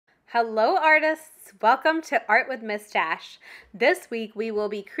Hello artists! Welcome to Art with Miss Dash. This week we will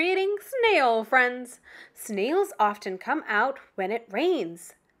be creating snail friends. Snails often come out when it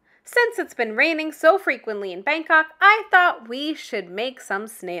rains. Since it's been raining so frequently in Bangkok, I thought we should make some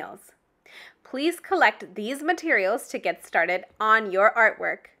snails. Please collect these materials to get started on your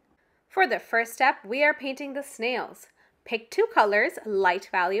artwork. For the first step, we are painting the snails. Pick two colors, light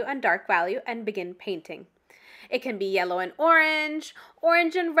value and dark value, and begin painting. It can be yellow and orange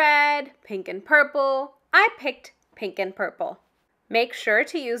and red, pink and purple. I picked pink and purple. Make sure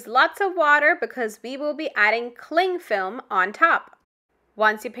to use lots of water because we will be adding cling film on top.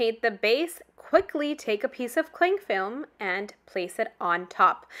 Once you paint the base, quickly take a piece of cling film and place it on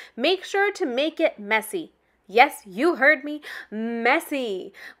top. Make sure to make it messy. Yes, you heard me,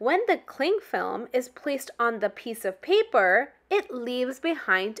 messy. When the cling film is placed on the piece of paper, it leaves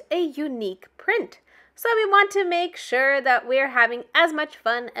behind a unique print. So we want to make sure that we're having as much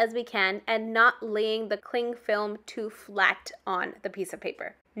fun as we can and not laying the cling film too flat on the piece of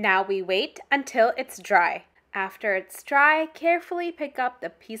paper. Now we wait until it's dry. After it's dry, carefully pick up the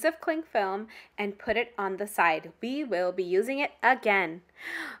piece of cling film and put it on the side. We will be using it again.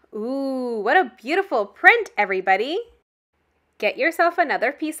 Ooh, what a beautiful print, everybody! Get yourself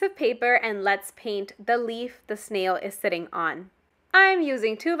another piece of paper and let's paint the leaf the snail is sitting on. I'm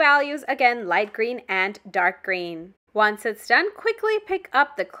using two values, again, light green and dark green. Once it's done, quickly pick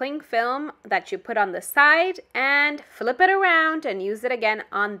up the cling film that you put on the side and flip it around and use it again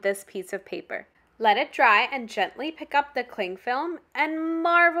on this piece of paper. Let it dry and gently pick up the cling film and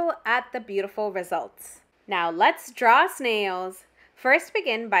marvel at the beautiful results. Now let's draw snails. First,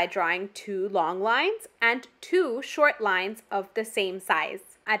 begin by drawing two long lines and two short lines of the same size.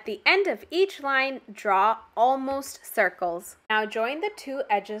 At the end of each line, draw almost circles. Now join the two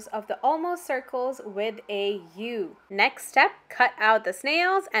edges of the almost circles with a U. Next step, cut out the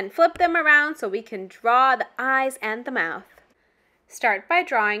snails and flip them around so we can draw the eyes and the mouth. Start by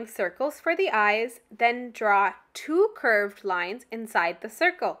drawing circles for the eyes, then draw two curved lines inside the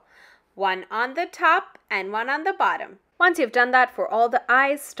circle, one on the top and one on the bottom. Once you've done that for all the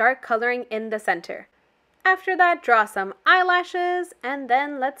eyes, start coloring in the center. After that, draw some eyelashes, and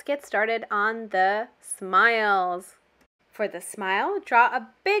then let's get started on the smiles. For the smile, draw a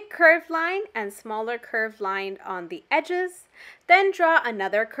big curved line and smaller curved line on the edges. Then draw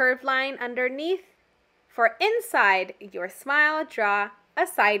another curved line underneath. For inside your smile, draw a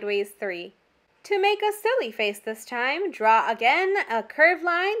sideways 3. To make a silly face this time, draw again a curved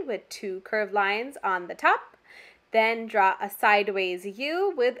line with two curved lines on the top. Then draw a sideways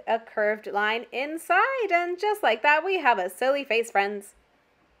U with a curved line inside, and just like that, we have a silly face, friends.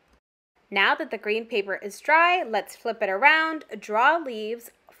 Now that the green paper is dry, let's flip it around, draw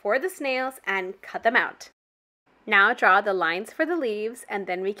leaves for the snails, and cut them out. Now draw the lines for the leaves, and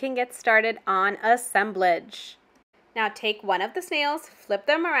then we can get started on assemblage. Now take one of the snails, flip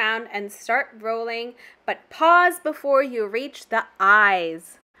them around, and start rolling, but pause before you reach the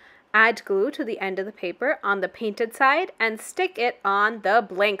eyes. Add glue to the end of the paper on the painted side and stick it on the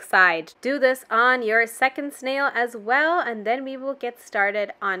blank side. Do this on your second snail as well, and then we will get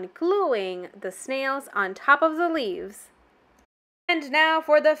started on gluing the snails on top of the leaves. And now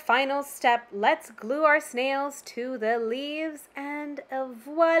for the final step, let's glue our snails to the leaves, and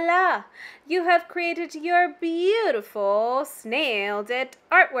voila! You have created your beautiful Snailed It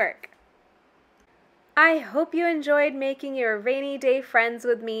artwork. I hope you enjoyed making your rainy day friends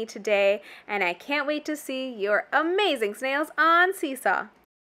with me today, and I can't wait to see your amazing snails on Seesaw.